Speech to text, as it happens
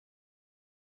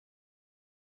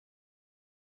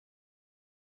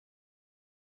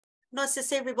Nice to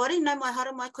see everybody. Nau mai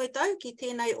hara mai koutou ki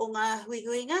tēnei o ngā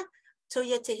huihuinga.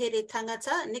 Tuia te here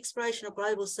tangata, an exploration of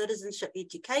global citizenship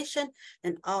education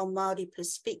and our Māori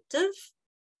perspective.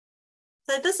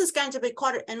 So this is going to be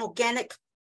quite an organic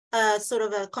sort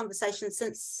of a conversation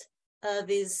since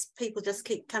there's people just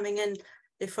keep coming in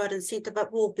left, right and centre,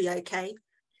 but we'll be okay.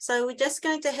 So we're just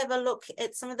going to have a look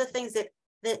at some of the things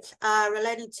that are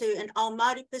relating to an all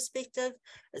Māori perspective.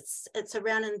 It's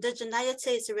around indigeneity,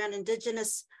 it's around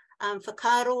Indigenous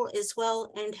whakaaro as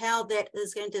well, and how that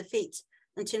is going to affect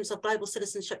in terms of global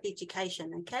citizenship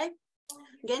education, okay?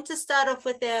 I'm going to start off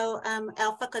with our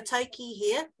whakatauki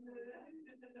here.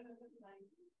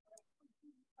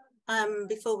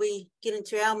 Before we get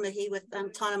into our mihi with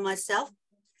Tina and myself.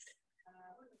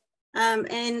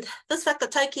 And this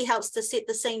whakatauki helps to set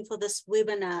the scene for this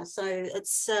webinar. So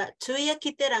it's tuia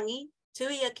ki te rangi,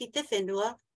 tuia ki te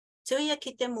whenua, tuia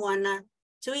ki te moana,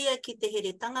 tuia ki te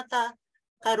here tangata,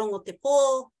 ka rongo te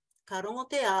pō, ka rongo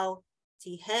te ao,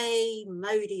 te hei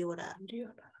Māori ora.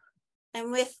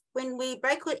 And when we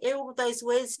break all those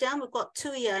words down, we've got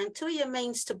tuia, and tuia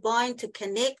means to bind, to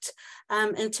connect,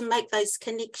 and to make those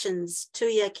connections.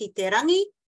 Tuia ki te rangi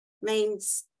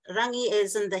means rangi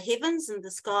as in the heavens and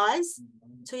the skies.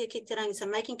 Tuia ki te rangi, so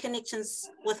making connections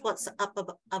with what's up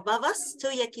above us.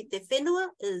 Tuia ki te whenua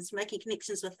is making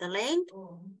connections with the land.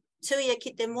 Tuia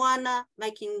ki te moana,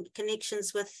 making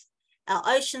connections with our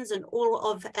oceans and all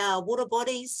of our water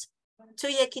bodies.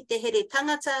 Tuia ki te here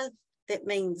tangata, that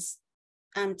means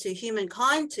to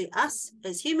humankind, to us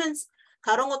as humans.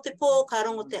 Ka rongo te pō, ka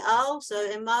rongo te ao. So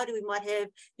in Māori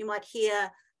you might hear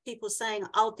people saying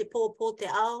ao te pō te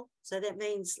ao. So that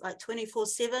means like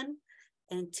 24/7,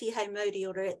 and te hei Māori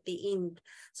ora at the end.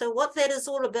 So what that is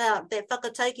all about, that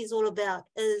whakatauki is all about,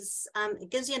 is it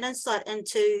gives you an insight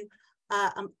into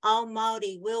our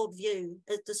Māori worldview.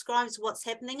 It describes what's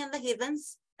happening in the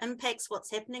heavens, impacts what's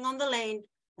happening on the land,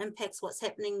 impacts what's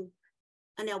happening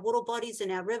in our water bodies, in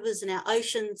our rivers, in our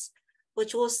oceans,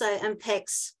 which also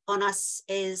impacts on us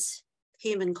as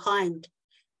humankind.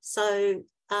 So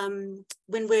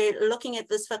when we're looking at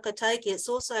this whakatauki, it's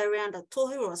also around a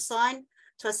tohu or a sign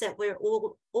to us that we're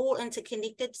all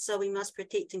interconnected, so we must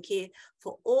protect and care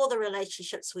for all the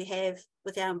relationships we have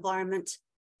with our environment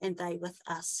and they with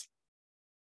us.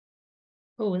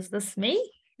 Oh, is this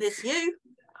me? That's you.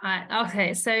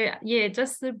 Okay, so yeah,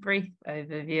 just a brief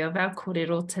overview of our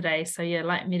kōrero today. So yeah,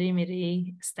 like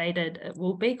Miri stated, it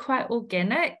will be quite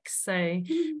organic. So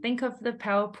think of the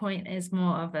PowerPoint as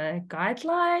more of a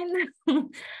guideline.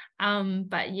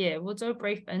 But yeah, we'll do a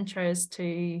brief intro as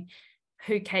to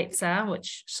who Capes are,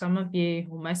 which some of you,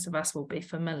 or most of us, will be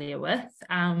familiar with.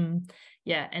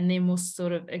 Yeah, and then we'll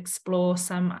sort of explore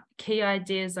some key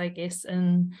ideas, I guess,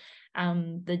 in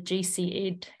the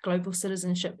GCED global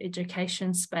citizenship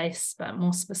education space, but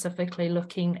more specifically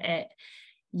looking at,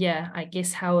 yeah, I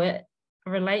guess how it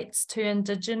relates to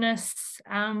Indigenous,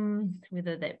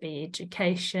 whether that be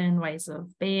education, ways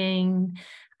of being,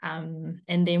 and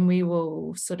then we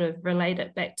will sort of relate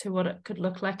it back to what it could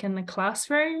look like in the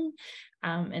classroom,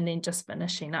 and then just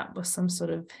finishing up with some sort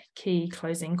of key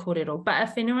closing kōrero. But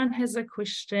if anyone has a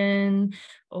question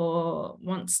or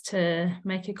wants to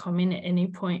make a comment at any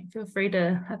point, feel free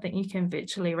to, I think you can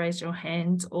virtually raise your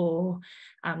hand or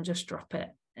just drop it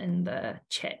in the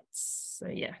chats. So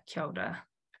yeah, kia ora.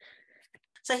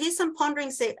 So here's some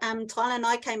ponderings that Tyler and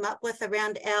I came up with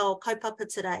around our kaupapa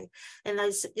today. And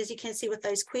those, as you can see with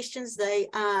those questions, they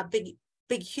are big,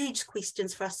 huge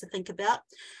questions for us to think about.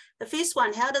 The first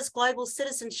one, how does global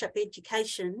citizenship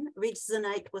education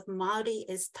resonate with Māori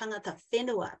as tangata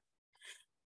whenua?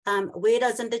 Where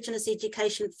does Indigenous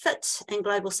education fit in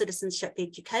global citizenship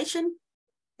education?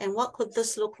 And what could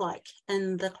this look like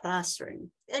in the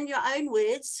classroom? In your own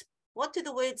words, what do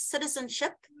the words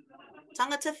citizenship,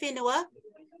 tangata whenua,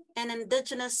 and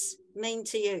Indigenous mean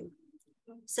to you?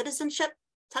 Citizenship,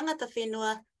 tangata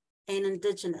whenua, and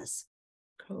Indigenous.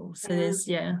 Cool. So there's,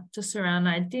 yeah, just around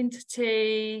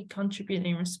identity,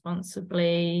 contributing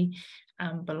responsibly,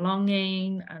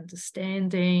 belonging,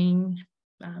 understanding,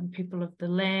 people of the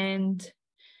land,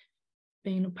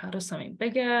 being a part of something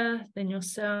bigger than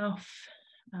yourself,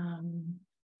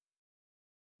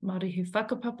 Māori who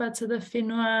whakapapa to the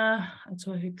whenua,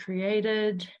 atua who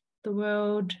created the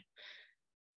world,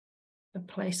 a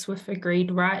place with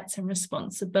agreed rights and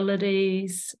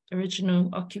responsibilities, original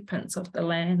occupants of the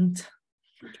land.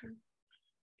 Okay.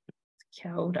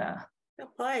 Kia ora.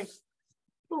 Okay.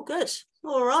 Oh, good.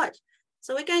 All right.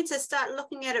 So we're going to start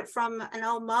looking at it from an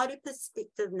old Māori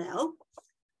perspective now.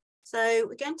 So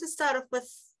we're going to start off with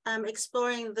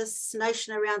exploring this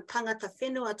notion around tangata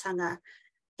whenuatanga.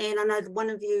 And I know one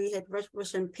of you had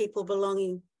written people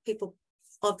belonging people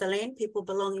of the land, people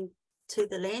belonging to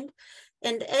the land.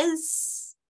 And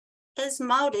as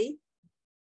Māori,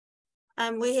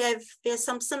 there's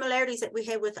some similarities that we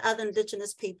have with other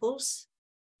Indigenous peoples.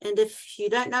 And if you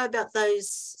don't know about those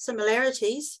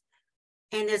similarities,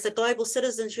 and as a global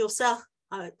citizen yourself,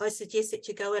 I suggest that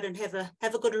you go out and have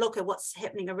a good look at what's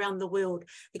happening around the world,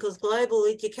 because global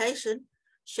education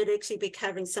should actually be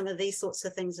covering some of these sorts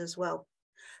of things as well.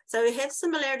 So we have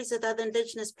similarities with other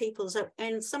Indigenous peoples,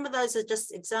 and some of those are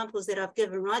just examples that I've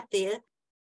given right there.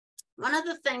 One of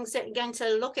the things that we're going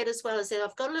to look at as well is that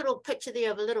I've got a little picture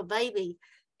there of a little baby,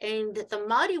 and the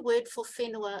Māori word for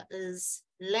whenua is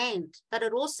land, but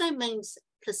it also means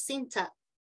placenta.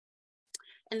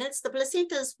 And that's the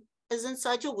placenta is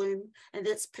inside your womb, and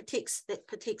that protects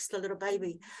the little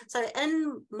baby. So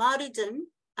in Māoridom,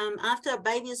 after a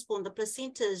baby is born, the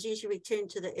placenta is usually returned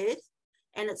to the earth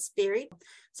and it's buried.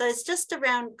 So it's just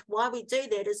around why we do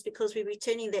that is because we're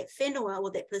returning that whenua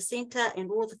or that placenta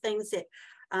and all the things that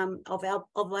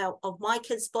of my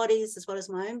kids' bodies as well as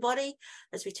my own body,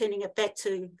 is returning it back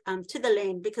to the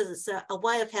land, because it's a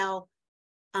way of how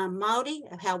Māori,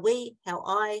 how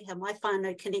my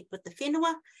whānau connect with the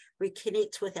whenua. We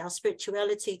connect with our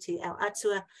spirituality, to our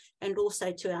atua, and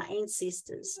also to our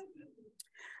ancestors.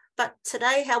 But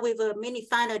today, however, many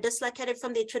whānau dislocated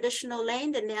from their traditional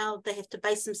land, and now they have to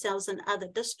base themselves in other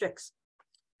districts.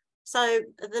 So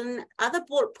the other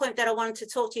point that I wanted to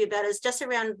talk to you about is just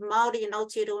around Māori and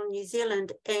Aotearoa New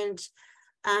Zealand, and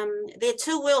there are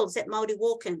two worlds that Māori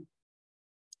walk in.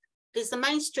 There's the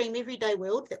mainstream everyday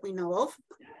world that we know of,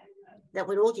 that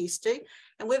we're all used to,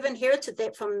 and we've inherited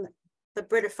that from the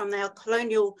British, from our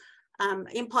colonial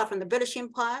empire, from the British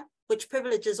Empire, which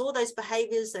privileges all those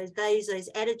behaviours, those values, those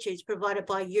attitudes provided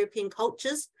by European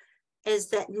cultures as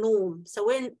that norm. So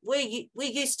we're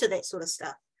used to that sort of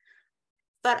stuff.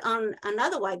 But on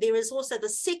another way, there is also the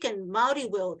second Māori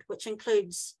world, which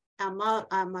includes our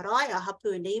marae, our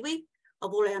hapu and iwi,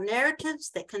 of all our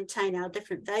narratives that contain our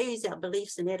different values, our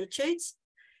beliefs and attitudes.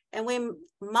 And when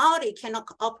Māori cannot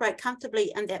operate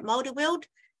comfortably in that Māori world,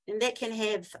 then that can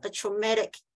have a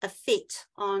traumatic effect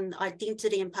on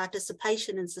identity and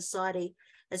participation in society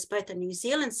as both a New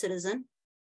Zealand citizen,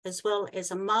 as well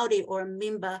as a Māori or a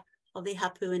member of the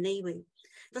hapu and iwi.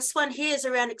 This one here is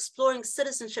around exploring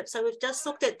citizenship. So we've just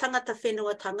looked at tangata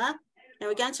whenuatanga. Now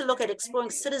we're going to look at exploring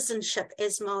citizenship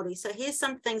as Māori. So here's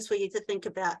some things for you to think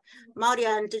about. Māori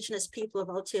are Indigenous people of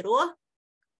Aotearoa.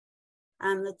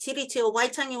 The Tiriti o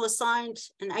Waitangi was signed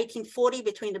in 1840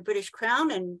 between the British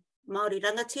Crown and Māori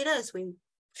rangatira, as we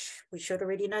should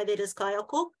already know that is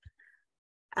kaiako.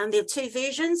 There are two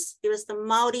versions. There was the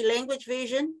Māori language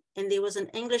version and there was an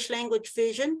English language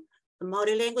version. The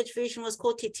Māori language version was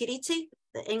called Te Tiriti.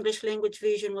 The English language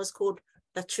version was called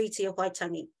the Treaty of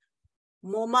Waitangi.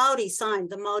 More Māori signed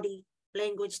the Māori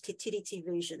language Te Tiriti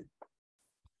version.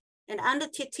 And under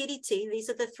Te Tiriti, these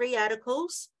are the three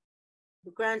articles.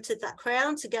 Granted the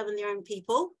Crown to govern their own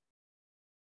people.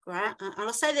 And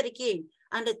I'll say that again.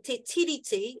 Under Te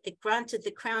Tiriti, it granted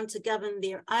the Crown to govern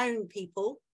their own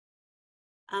people,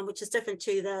 which is different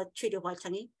to the Treaty of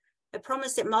Waitangi. It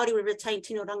promised that Māori would retain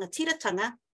tino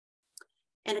rangatiratanga,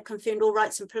 and it confirmed all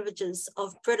rights and privileges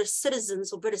of British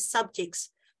citizens or British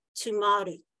subjects to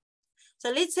Māori.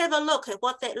 So let's have a look at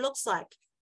what that looks like.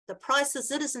 The price of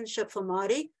citizenship for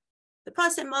Māori. The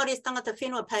price that Māori is tangata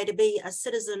whenua pay to be a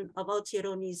citizen of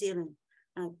Aotearoa New Zealand.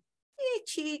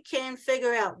 You can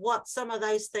figure out what some of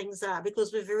those things are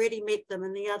because we've already met them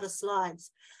in the other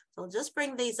slides. So I'll just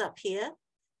bring these up here.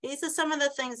 These are some of the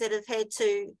things that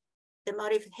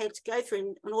Māori have had to go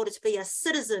through in order to be a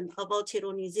citizen of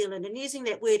Aotearoa New Zealand, and using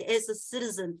that word as a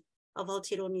citizen of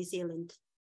Aotearoa New Zealand.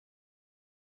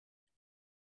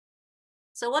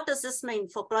 So what does this mean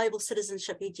for global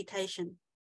citizenship education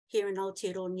here in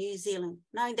Aotearoa New Zealand?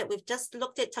 Knowing that we've just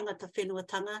looked at tangata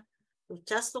whenuatanga, we've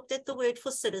just looked at the word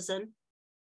for citizen.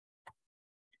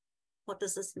 What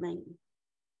does this mean?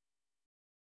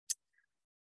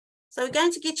 So we're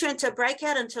going to get you into a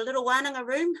breakout, into a little wānanga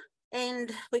room,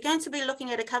 and we're going to be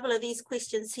looking at a couple of these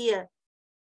questions here.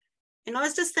 And I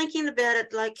was just thinking about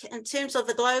it, like in terms of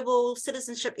the global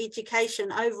citizenship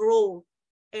education overall,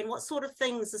 and what sort of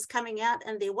things is coming out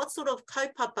in there, what sort of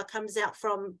kaupapa comes out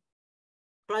from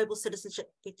global citizenship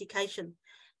education.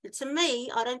 And to me,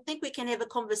 I don't think we can have a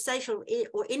conversation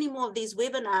or any more of these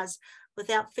webinars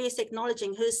without first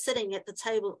acknowledging who's sitting at the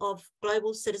table of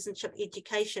global citizenship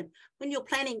education. When you're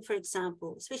planning, for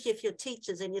example, especially if you're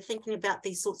teachers and you're thinking about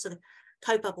these sorts of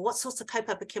kaupapa, what sorts of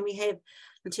kaupapa can we have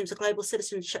in terms of global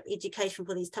citizenship education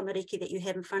for these tamariki that you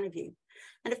have in front of you?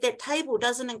 And if that table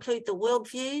doesn't include the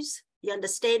worldviews, the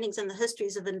understandings and the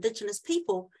histories of Indigenous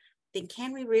people, then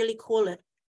can we really call it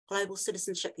global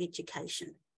citizenship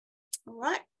education? All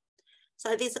right,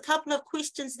 so there's a couple of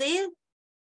questions there.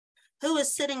 Who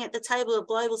is sitting at the table of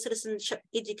global citizenship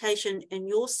education in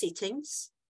your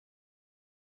settings?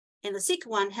 And the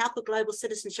second one, how could global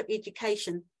citizenship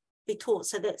education be taught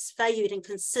so that's valued and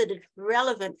considered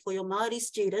relevant for your Māori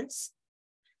students,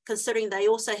 considering they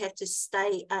also have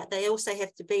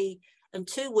to be in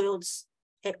two worlds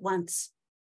at once?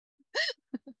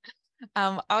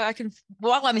 I can,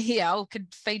 while I'm here, I could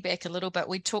feedback a little bit.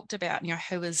 We talked about,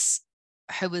 who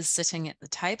is sitting at the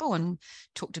table, and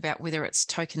talked about whether it's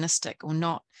tokenistic or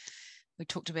not. We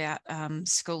talked about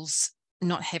schools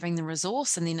not having the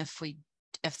resource, and then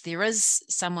if there is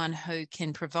someone who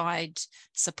can provide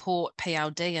support,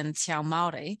 PLD and Te Ao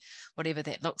Māori, whatever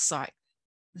that looks like,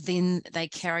 then they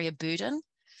carry a burden,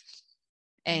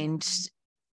 and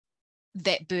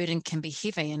that burden can be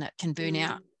heavy, and it can burn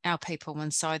out our people.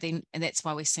 And so then, and that's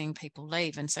why we're seeing people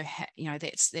leave. And so,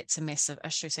 that's a massive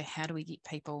issue. So how do we get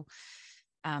people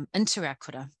into our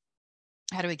kura?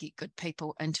 How do we get good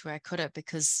people into our kura?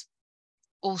 Because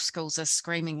all schools are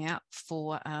screaming out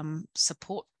for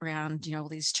support around, all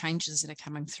these changes that are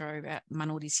coming through about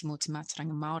mana orisi mō te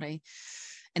mātauranga Māori,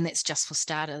 and that's just for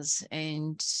starters.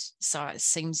 And so it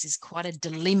seems there's quite a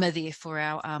dilemma there for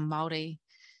our Māori.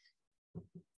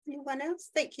 Anyone else?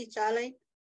 Thank you, Charlie.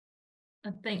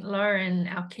 I think Lauren,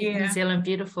 our Keep New Zealand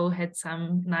Beautiful, had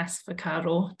some nice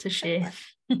whakaaro to share.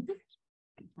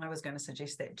 I was going to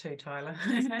suggest that too, Tyler.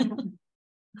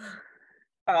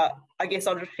 I guess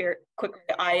I'll just share it quickly.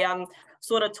 I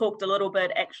sort of talked a little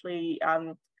bit, actually.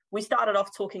 We started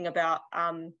off talking about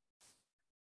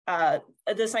the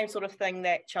same sort of thing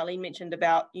that Charlie mentioned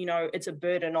about, it's a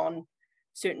burden on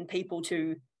certain people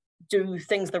to do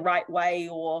things the right way,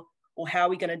 or how are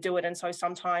we going to do it? And so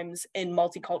sometimes in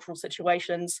multicultural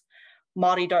situations,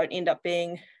 Māori don't end up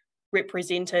being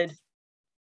represented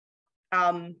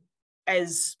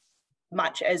as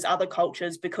much as other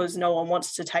cultures, because no one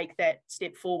wants to take that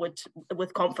step forward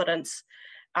with confidence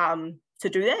to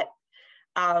do that.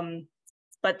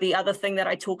 But the other thing that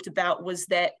I talked about was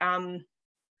that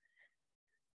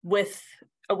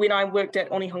when I worked at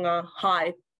Onehunga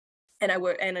High, and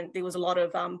there was a lot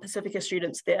of Pacifica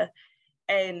students there,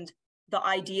 and the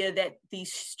idea that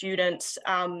these students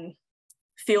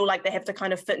feel like they have to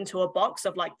kind of fit into a box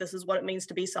of like, this is what it means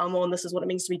to be Samoan, this is what it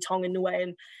means to be Tonga Niue,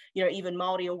 and even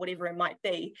Māori or whatever it might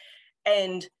be,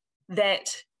 and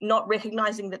that not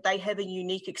recognizing that they have a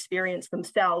unique experience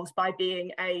themselves by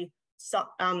being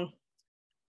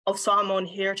of Samoan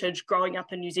heritage growing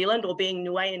up in New Zealand, or being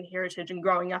Niuean heritage and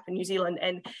growing up in New Zealand.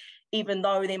 And even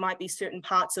though there might be certain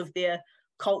parts of their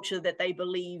culture that they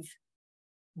believe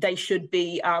they should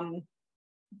be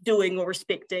doing or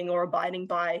respecting or abiding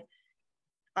by,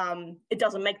 it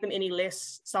doesn't make them any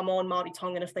less Samoan, Māori,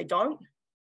 Tongan if they don't.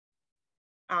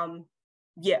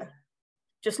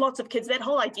 Just lots of kids, that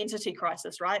whole identity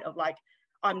crisis, right? Of like,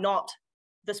 I'm not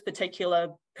this particular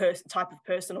type of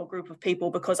person or group of people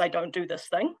because I don't do this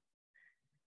thing.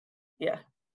 Yeah.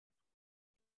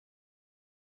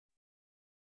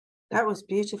 That was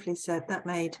beautifully said. That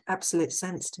made absolute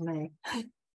sense to me.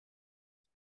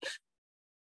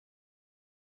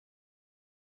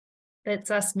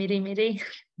 That's us, miri.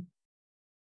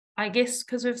 I guess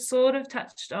because we've sort of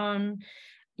touched on,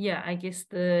 I guess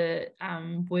the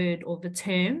word or the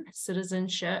term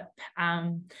citizenship.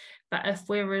 But if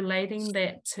we're relating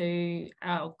that to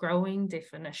our growing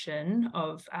definition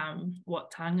of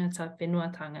what tangata,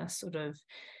 whenuatanga sort of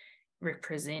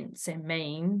represents and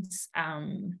means,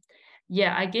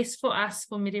 I guess for us,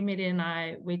 for Miri and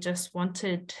I, we just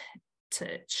wanted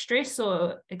to stress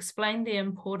or explain the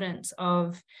importance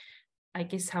of, I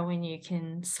guess, how when you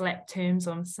can slap terms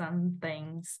on some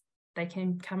things, they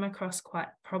can come across quite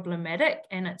problematic.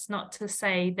 And it's not to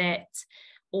say that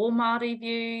all Māori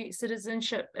view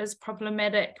citizenship as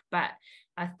problematic, but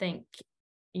I think,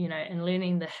 in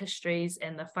learning the histories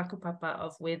and the whakapapa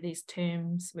of where these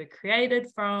terms were created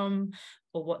from,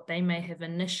 or what they may have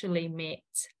initially meant,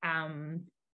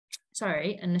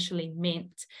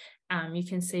 you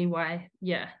can see why,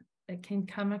 it can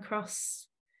come across,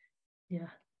 the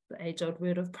age-old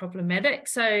word of problematic.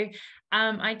 So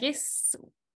I guess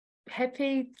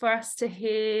happy for us to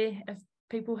hear if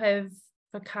people have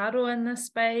whakaaro in this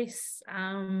space.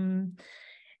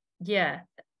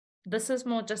 This is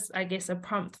more just, I guess, a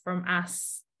prompt from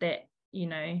us that,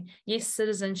 yes,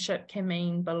 citizenship can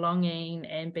mean belonging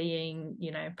and being,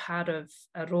 part of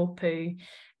a rōpū,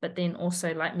 but then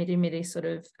also, like Miri sort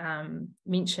of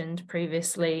mentioned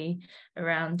previously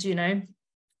around,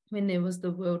 when there was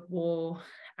the World War,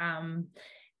 and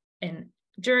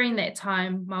during that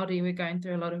time, Māori were going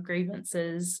through a lot of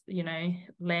grievances, you know,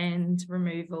 land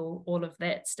removal, all of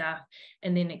that stuff,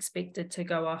 and then expected to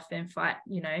go off and fight,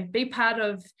 you know, be part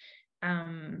of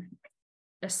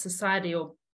a society,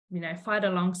 or, you know, fight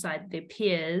alongside their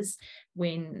peers,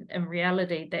 when in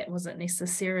reality that wasn't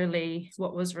necessarily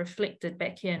what was reflected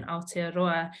back here in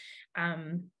Aotearoa.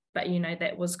 But, you know,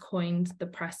 that was coined the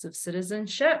price of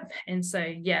citizenship. And so,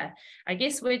 yeah, I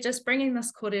guess we're just bringing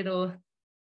this kōrero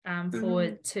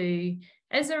forward to,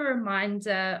 as a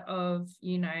reminder of,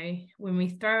 you know, when we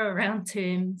throw around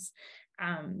terms,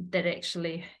 that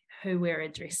actually who we're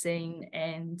addressing.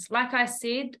 And like I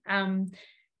said,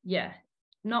 yeah,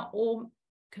 not all,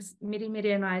 because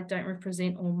Mirimiri and I don't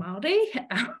represent all Māori.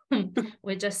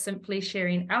 We're just simply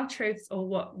sharing our truths, or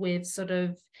what we've sort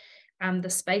of, the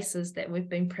spaces that we've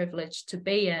been privileged to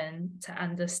be in, to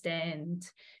understand,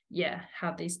 yeah,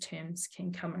 how these terms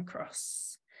can come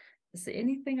across. Is there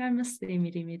anything I missed there,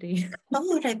 Mirimiri?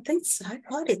 No, I don't think so.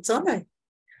 Right, it's on it.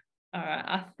 All right,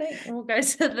 I think we'll go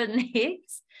to the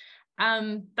next.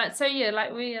 But so, yeah,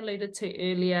 like we alluded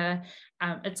to earlier,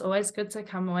 it's always good to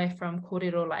come away from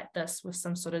kōrero like this with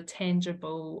some sort of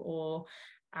tangible or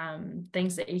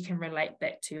things that you can relate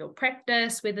back to your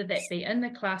practice, whether that be in the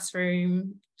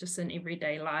classroom, just in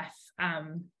everyday life.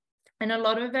 And a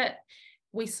lot of it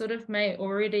we sort of may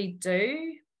already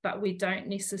do, but we don't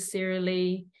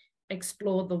necessarily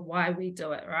explore the why we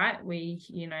do it, right? We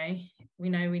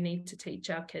know we need to teach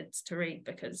our kids to read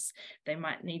because they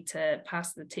might need to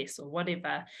pass the test or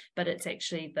whatever, but it's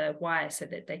actually the why, so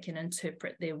that they can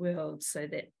interpret their world, so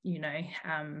that, you know,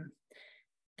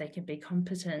 they can be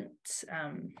competent,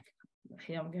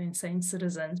 here I'm going saying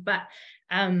citizens, but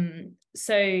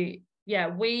so yeah,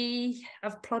 we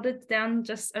have plotted down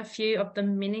just a few of the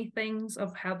many things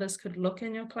of how this could look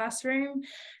in your classroom.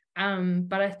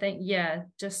 But I think, yeah,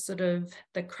 just sort of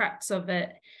the crux of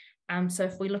it. So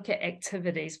if we look at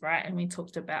activities, right, and we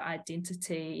talked about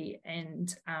identity,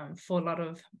 and for a lot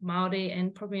of Māori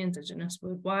and probably Indigenous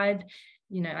worldwide,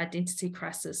 you know, identity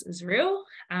crisis is real,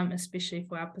 especially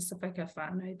for our Pasifika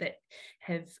whānau that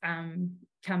have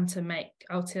come to make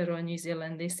Aotearoa New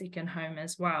Zealand their second home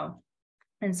as well.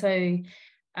 And so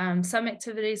some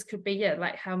activities could be, yeah,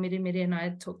 like how Mirimiri and I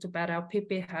talked about our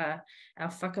pepeha, our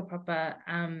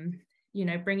whakapapa, you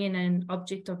know, bringing an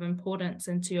object of importance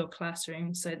into your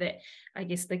classroom, so that I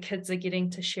guess the kids are getting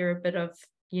to share a bit of,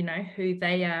 you know, who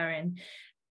they are. And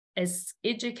as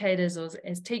educators or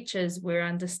as teachers, we're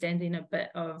understanding a bit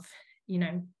of, you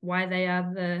know, why they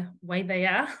are the way they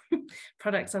are,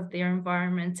 products of their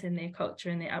environment and their culture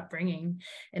and their upbringing,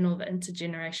 and all the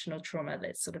intergenerational trauma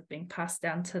that's sort of being passed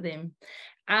down to them.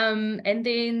 And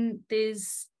then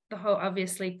there's the whole,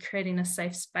 obviously, creating a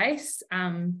safe space.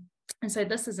 And so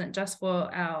this isn't just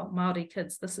for our Māori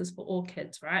kids, this is for all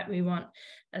kids, right? We want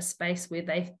a space where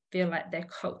they feel like they're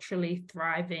culturally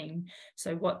thriving.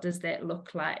 So what does that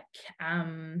look like?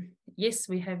 Yes,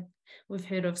 we've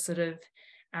heard of sort of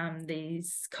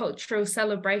these cultural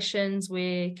celebrations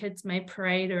where kids may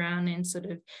parade around and sort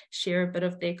of share a bit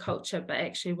of their culture, but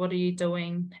actually what are you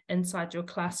doing inside your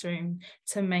classroom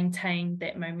to maintain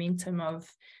that momentum of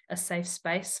a safe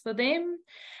space for them?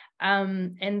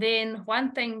 And then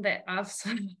one thing that I've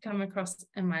sort of come across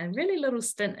in my really little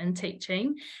stint in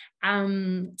teaching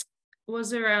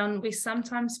was around, we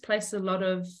sometimes place a lot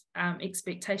of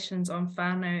expectations on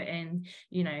whānau, and,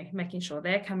 you know, making sure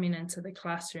they're coming into the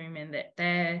classroom and that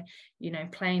they're, you know,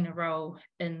 playing a role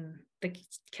in the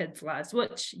kids' lives,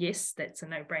 which, yes, that's a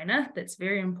no-brainer, that's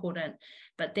very important.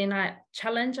 But then I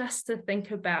challenge us to think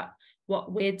about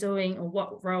what we're doing or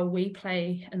what role we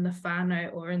play in the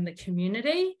whānau or in the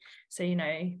community. So, you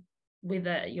know,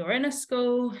 whether you're in a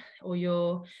school or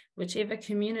you're whichever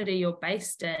community you're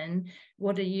based in,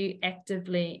 what are you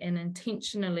actively and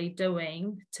intentionally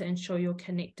doing to ensure you're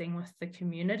connecting with the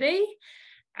community?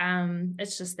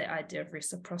 It's just the idea of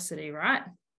reciprocity, right?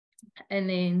 And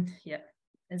then, yeah,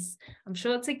 as I'm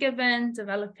sure it's a given,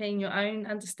 developing your own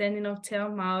understanding of Te Ao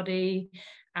Māori,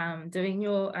 doing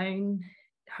your own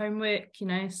homework, you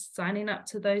know, signing up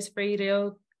to those free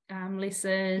reo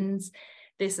lessons.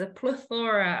 There's a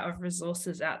plethora of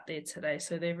resources out there today,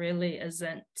 so there really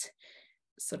isn't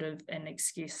sort of an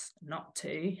excuse not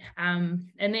to.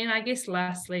 And then I guess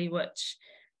lastly, which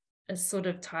is sort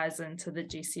of ties into the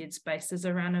GCED space, is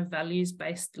around a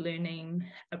values-based learning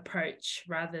approach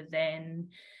rather than,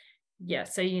 yeah,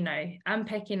 so, you know,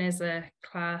 unpacking as a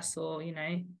class or, you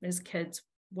know, as kids,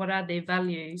 what are their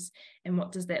values and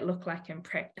what does that look like in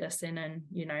practice and in,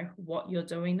 you know, what you're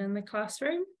doing in the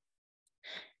classroom.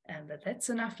 But that's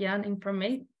enough yarning from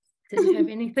me. Did you have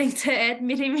anything to add,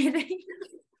 Mirimiri?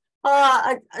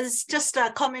 It's just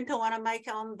a comment I want to make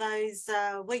on those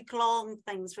week-long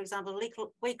things. For example,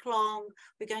 week-long,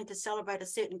 we're going to celebrate a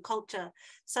certain culture.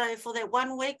 So for that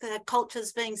 1 week, the culture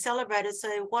is being celebrated.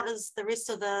 So what is the rest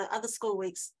of the other school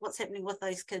weeks? What's happening with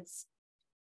those kids?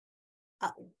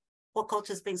 What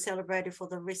culture is being celebrated for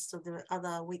the rest of the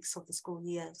other weeks of the school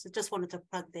year? So just wanted to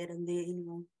plug that in there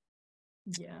anyway.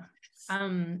 Yeah.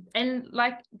 And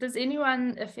like, if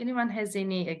anyone has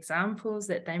any examples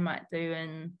that they might do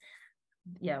in,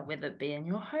 whether it be in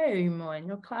your home or in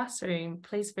your classroom,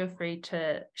 please feel free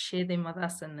to share them with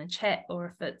us in the chat, or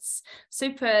if it's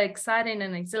super exciting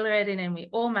and exhilarating and we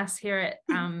all must hear it,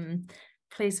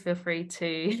 please feel free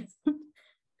to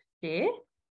share.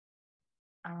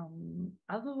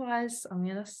 Otherwise, I'm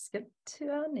going to skip to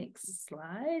our next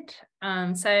slide.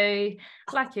 So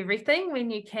like everything, when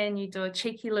you can, you do a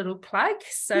cheeky little plug.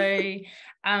 So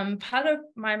part of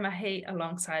my mahi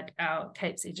alongside our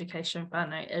Capes Education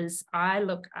whānau is I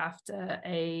look after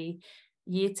a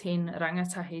Year 10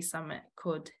 rangatahi summit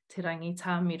called Te Rangi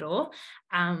Tā Miro.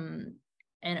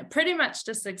 And it pretty much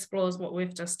just explores what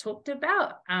we've just talked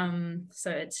about.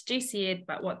 So it's GCED,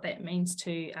 but what that means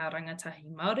to our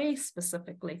rangatahi Māori,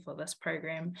 specifically for this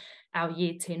program, our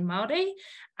Year 10 Māori.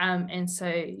 And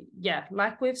so,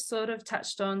 like we've sort of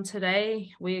touched on today,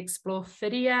 we explore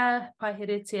whiria,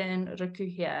 paiheretia, and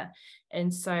rukuhia.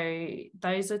 And so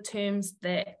those are terms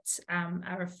that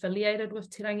are affiliated with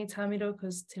Te Rangi Tā Miro,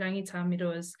 because Te Rangi Tā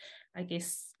Miro is, I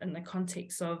guess, in the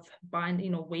context of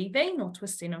binding or weaving or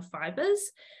twisting of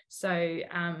fibres. So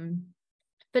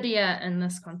whiria in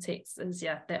this context is,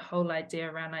 that whole idea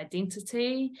around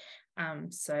identity.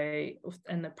 So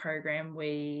in the program,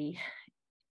 we,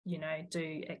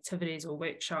 do activities or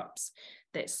workshops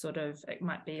that sort of, it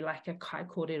might be like a kai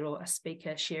kōrero, a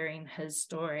speaker sharing his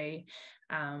story,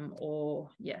 or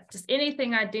just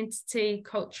anything identity,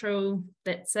 cultural,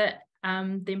 that's it.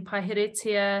 Then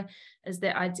paiheretia is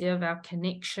the idea of our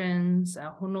connections,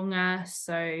 our hononga.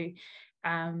 So,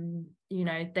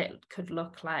 that could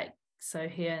look like, so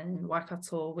here in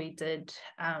Waikato, we did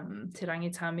Te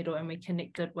Rangi Tā Miro, and we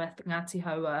connected with Ngāti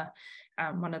Haua,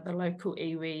 one of the local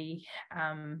iwi,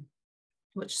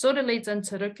 which sort of leads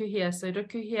into rukuhia. So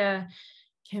rukuhia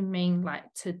can mean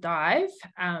like to dive,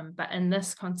 but in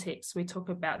this context, we talk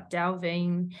about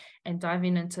delving and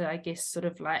diving into, I guess, sort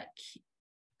of like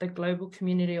the global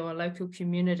community or local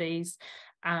communities,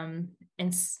 and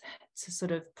to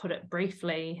sort of put it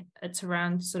briefly, it's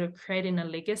around sort of creating a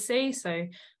legacy. So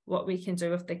what we can do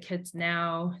with the kids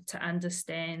now to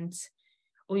understand,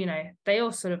 or they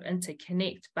all sort of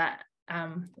interconnect, but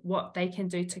what they can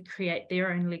do to create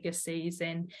their own legacies,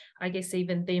 and I guess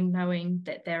even them knowing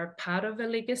that they're a part of a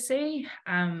legacy.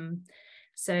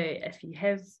 So if you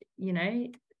have,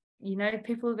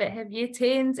 people that have year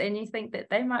 10s and you think that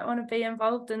they might want to be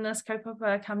involved in this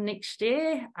kaupapa come next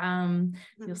year,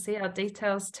 you'll see our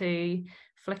details to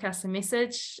flick us a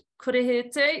message,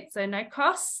 kurehetu, so no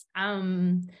costs.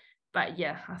 But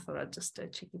I thought I'd just do a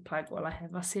cheeky plug while I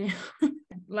have us here.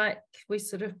 Like we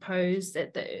sort of posed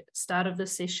at the start of the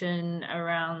session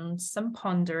around some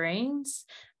ponderings.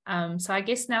 So I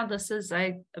guess now this is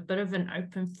a bit of an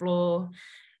open floor,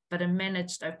 but a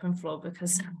managed open floor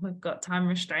because we've got time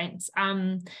restraints.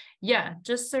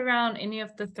 Just around any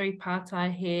of the three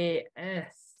partai here,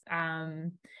 if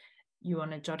you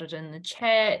want to jot it in the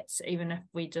chat, even if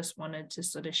we just wanted to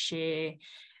sort of share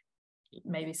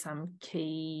maybe some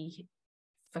key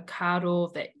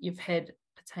whakaaro that you've had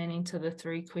pertaining to the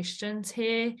three questions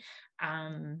here.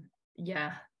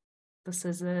 This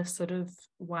is a sort of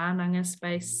wānanga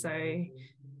space, so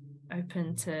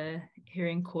open to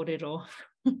hearing kōrero.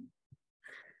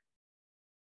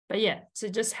 But so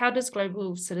just how does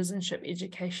global citizenship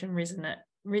education resonate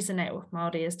with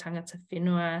Māori as tangata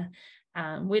whenua?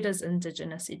 Where does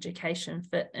Indigenous education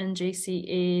fit in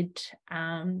GCED?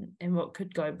 And what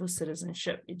could global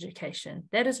citizenship education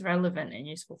that is relevant and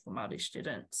useful for Māori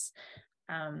students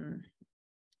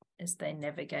as they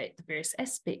navigate the various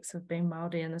aspects of being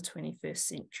Māori in the 21st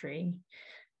century?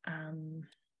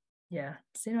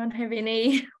 Does anyone have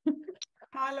any?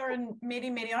 Kyla and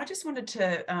Meri, I just wanted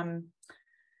to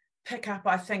pick up,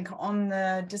 I think, on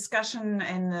the discussion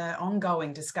and the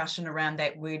ongoing discussion around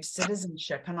that word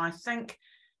citizenship. And I think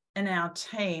in our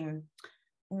team,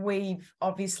 we've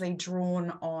obviously drawn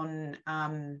on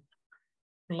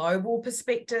global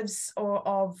perspectives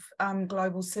of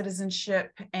global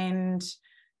citizenship, and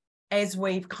as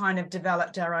we've kind of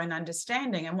developed our own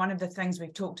understanding. And one of the things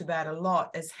we've talked about a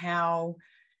lot is how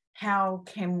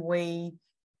can we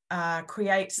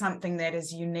create something that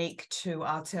is unique to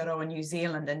Aotearoa New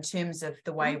Zealand in terms of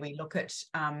the way we look at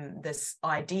this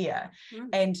idea,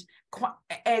 and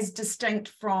as distinct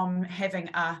from having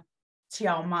a Te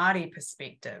Ao Māori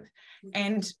perspective.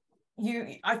 And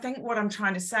I think what I'm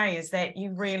trying to say is that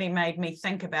you really made me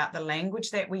think about the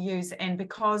language that we use, and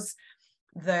because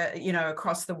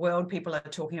across the world people are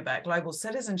talking about global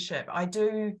citizenship, I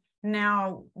do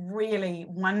now really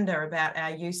wonder about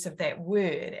our use of that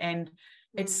word, and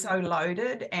it's so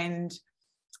loaded, and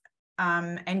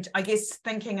I guess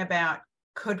thinking about,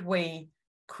 could we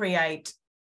create,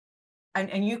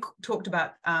 and you talked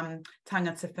about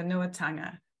tangata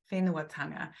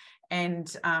whenuatanga,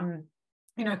 and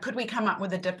could we come up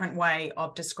with a different way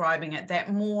of describing it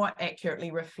that more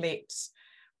accurately reflects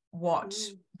what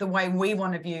the way we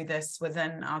want to view this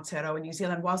within Aotearoa New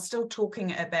Zealand, while still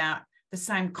talking about the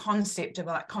same concepts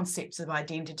of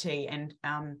identity and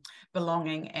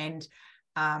belonging, and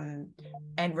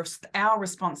our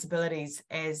responsibilities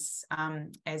as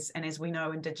we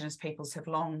know, Indigenous peoples have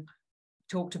long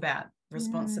talked about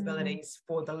responsibilities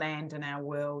for the land in our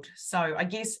world. So I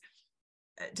guess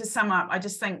to sum up, I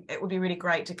just think it would be really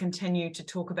great to continue to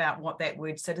talk about what that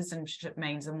word citizenship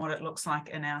means and what it looks like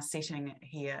in our setting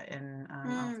here in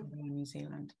Aotearoa New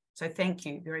Zealand. So thank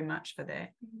you very much for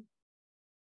that.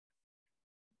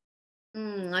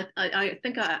 I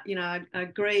think I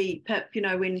agree, Pip.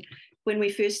 When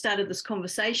we first started this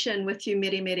conversation with you,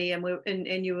 Meri,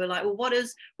 and you were like, well, what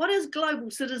is global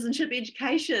citizenship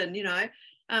education?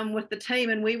 With the team,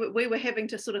 and we were having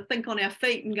to sort of think on our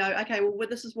feet and go, okay, well,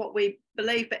 this is what we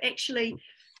believe. But actually,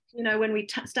 when we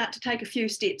start to take a few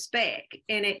steps back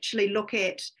and actually look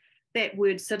at that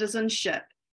word citizenship,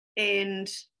 and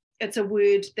it's a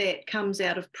word that comes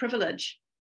out of privilege.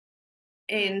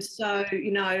 And so,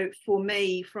 for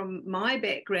me, from my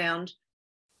background,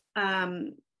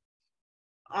 I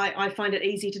find it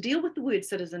easy to deal with the word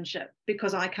citizenship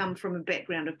because I come from a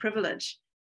background of privilege.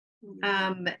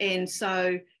 And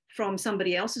so from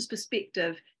somebody else's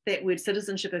perspective, that word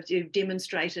citizenship, as you've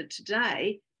demonstrated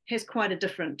today, has quite a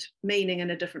different meaning and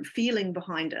a different feeling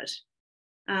behind it.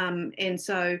 And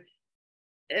so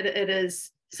it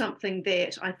is something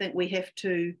that I think we have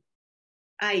to,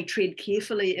 tread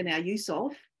carefully in our use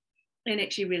of, and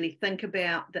actually really think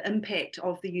about the impact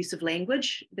of the use of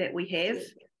language that we have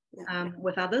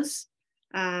with others.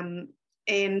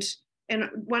 And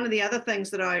one of the other things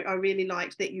that I really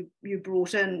liked that you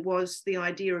brought in was the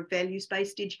idea of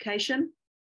values-based education,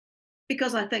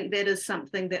 because I think that is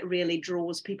something that really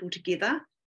draws people together.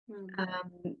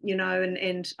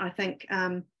 And I think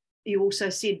you also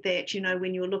said that,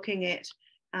 when you're looking at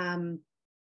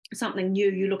something new,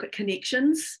 you look at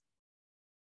connections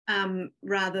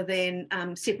rather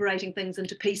than separating things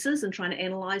into pieces and trying to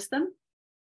analyse them.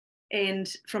 And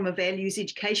from a values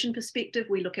education perspective,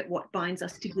 we look at what binds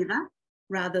us together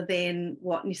rather than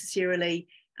what necessarily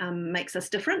makes us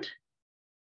different.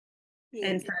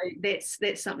 And so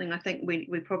that's something I think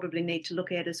we probably need to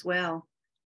look at as well.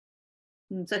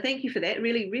 So thank you for that.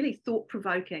 Really, really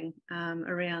thought-provoking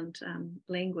around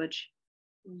language.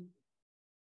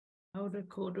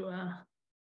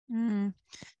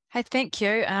 Hey, thank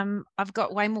you. I've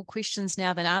got way more questions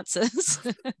now than answers.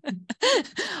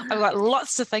 I've got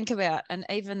lots to think about, and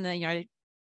even the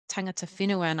tangata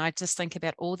whenua, and I just think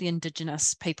about all the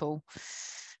Indigenous people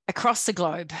across the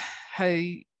globe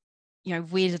who,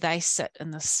 where do they sit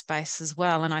in this space as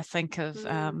well? And I think of,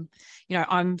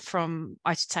 I'm from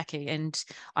Aitutaki, and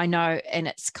I know, and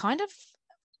it's kind of,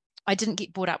 I didn't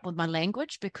get brought up with my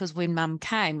language because when Mum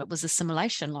came, it was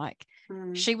assimilation. Like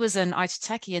she was in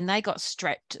Aitutaki and they got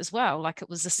strapped as well. Like it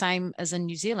was the same as in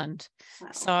New Zealand. Wow.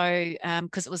 So,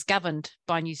 because it was governed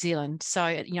by New Zealand.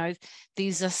 So,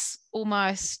 there's this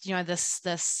almost,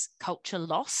 this culture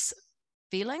loss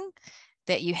feeling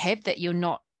that you have, that you're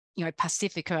not,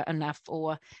 Pacifica enough,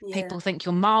 or people think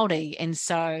you're Māori. And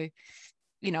so,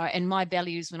 and my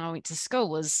values when I went to school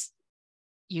was,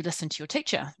 you listen to your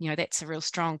teacher, that's a real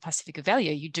strong Pacifica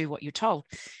value. You do what you're told.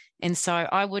 And so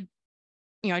I would,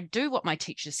 do what my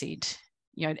teacher said,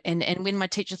 and when my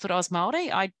teacher thought I was Māori,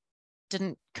 I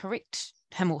didn't correct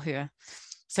him or her.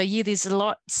 So there's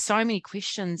so many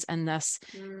questions in this.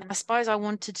 I suppose I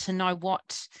wanted to know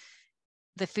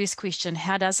the first question,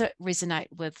 how does it resonate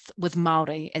with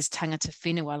Māori as tangata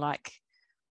whenua? Like,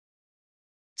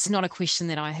 it's not a question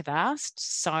that I have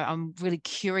asked. So I'm really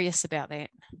curious about that.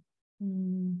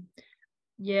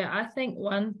 Yeah, I think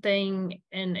one thing,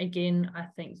 and again, I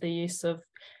think the use of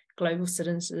global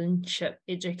citizenship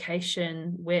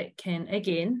education, where it can,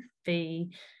 again,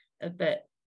 be a bit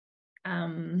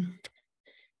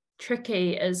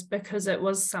tricky is because it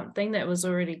was something that was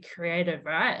already created,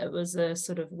 right? It was a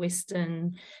sort of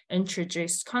Western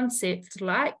introduced concept,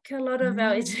 like a lot of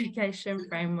our education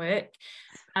framework.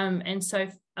 And so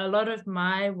a lot of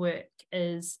my work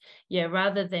is,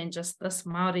 rather than just this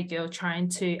Māori girl trying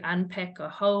to unpack a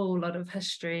whole lot of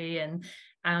history, and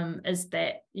is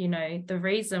that, the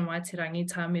reason why Te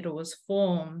Rangi Tāmiro was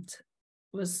formed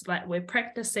was like, we're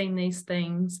practicing these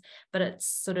things, but it's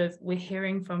sort of, we're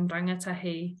hearing from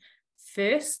rangatahi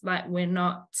first, like we're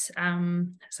not,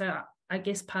 so I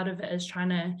guess part of it is trying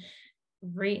to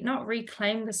not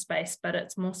reclaim the space, but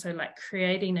it's more so like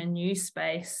creating a new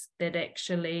space that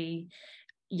actually,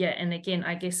 and again,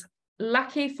 I guess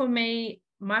lucky for me,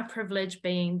 my privilege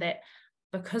being that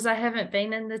because I haven't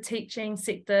been in the teaching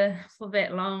sector for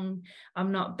that long,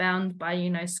 I'm not bound by,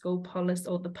 school policy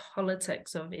or the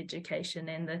politics of education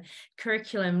and the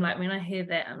curriculum. Like when I hear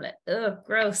that, I'm like, oh,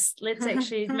 gross. Let's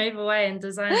actually move away and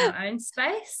design our own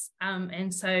space.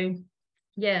 And so,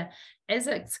 as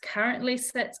it currently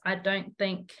sits, I don't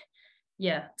think,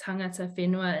 tangata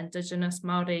whenua, Indigenous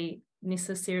Māori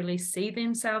necessarily see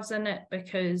themselves in it,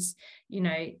 because,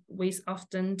 we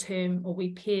often we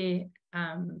pair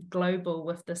global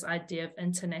with this idea of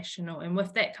international, and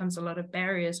with that comes a lot of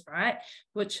barriers, right?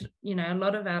 Which, a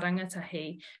lot of our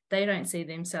rangatahi, they don't see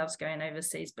themselves going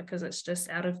overseas because it's just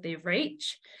out of their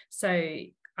reach. So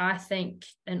I think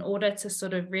in order to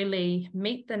sort of really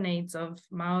meet the needs of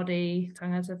Māori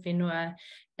tangata whenua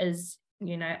is,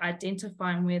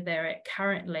 identifying where they're at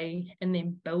currently and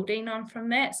then building on from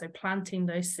that. So planting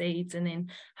those seeds, and then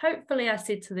hopefully I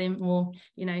said to them, well,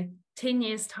 10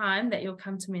 years time that you'll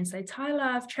come to me and say, Tyler,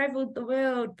 I've traveled the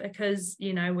world, because,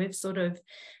 we've sort of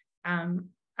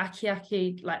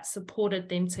aki like supported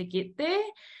them to get there.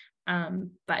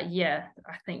 But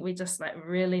I think we just like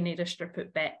really need to strip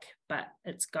it back, but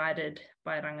it's guided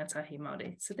by rangatahi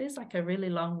Māori. So there's like a really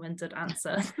long-winded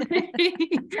answer.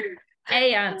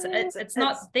 A answer. It's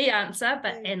not the answer,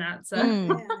 but an answer.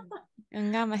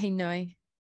 Ngā mihi nui.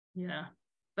 Yeah.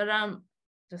 But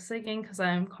just again, because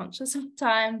I am conscious of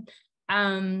time,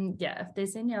 if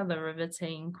there's any other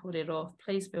riveting kōrero,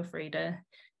 please feel free to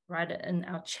write it in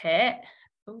our chat.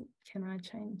 Oh, can I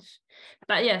change?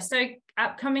 But so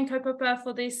upcoming kaupapa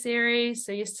for this series.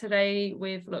 So yesterday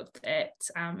we've looked at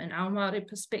an ao Māori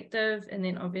perspective, and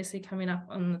then obviously coming up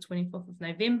on the 24th of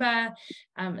November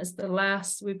is the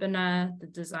last webinar, the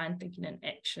Design Thinking in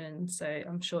Action. So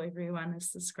I'm sure everyone has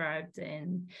subscribed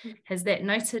and has that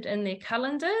noted in their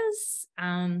calendars.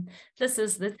 This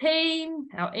is the team,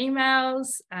 our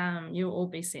emails. You'll all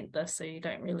be sent this, so you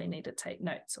don't really need to take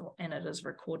notes, and it is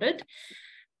recorded.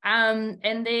 And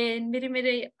then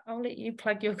Miri, I'll let you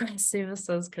plug your guys'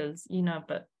 services, because you know a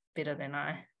bit better than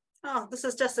I. Oh, this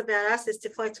is just about us as Te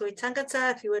Whaitoi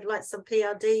Tangata. If you would like some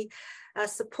PLD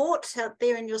support out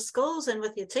there in your schools and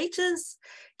with your teachers,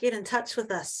 get in touch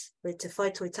with us. We're Te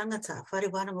Whaitoi Tangata, Whare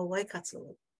Wānanga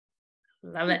Waikato.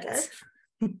 Love it.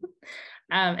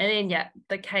 And then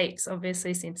the CAPES,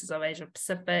 obviously Centres of Asia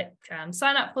Pacific.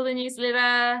 Sign up for the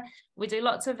newsletter. We do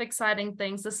lots of exciting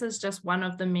things. This is just one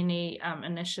of the many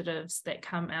initiatives that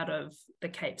come out of the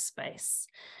CAPE space.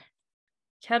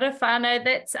 Kia ora whānau,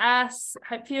 that's us.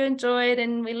 Hope you enjoyed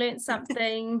and we learned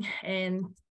something, and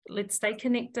let's stay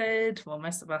connected. Well,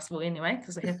 most of us will anyway,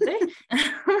 because we have to.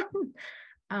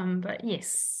 But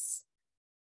yes.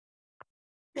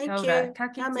 Thank Kia ora, you. ka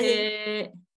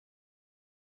kite.